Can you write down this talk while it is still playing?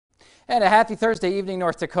And a happy Thursday evening,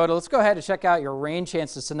 North Dakota. Let's go ahead and check out your rain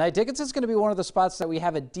chances tonight. Dickinson's going to be one of the spots that we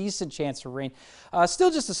have a decent chance for rain.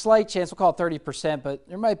 Still just a slight chance, we'll call it 30%, but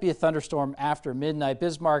there might be a thunderstorm after midnight.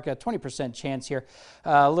 Bismarck, a 20% chance here.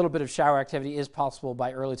 A little bit of shower activity is possible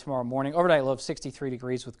by early tomorrow morning. Overnight low of 63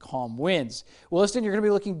 degrees with calm winds. Williston, you're going to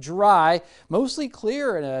be looking dry, mostly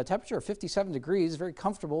clear, and a temperature of 57 degrees. Very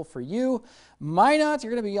comfortable for you. Minot,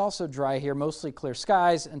 you're going to be also dry here, mostly clear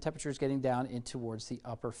skies, and temperatures getting down in towards the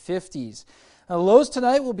upper 50s. Lows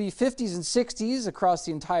tonight will be 50s and 60s across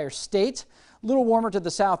the entire state. A little warmer to the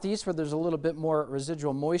southeast where there's a little bit more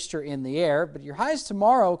residual moisture in the air. But your highs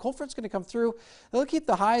tomorrow, cold front's going to come through. They'll keep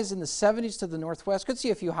the highs in the 70s to the northwest. Could see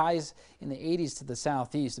a few highs in the 80s to the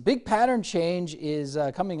southeast. The big pattern change is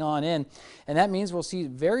coming on in, and that means we'll see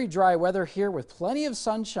very dry weather here with plenty of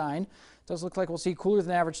sunshine. It does look like we'll see cooler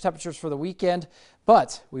than average temperatures for the weekend,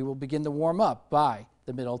 but we will begin to warm up by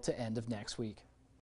the middle to end of next week.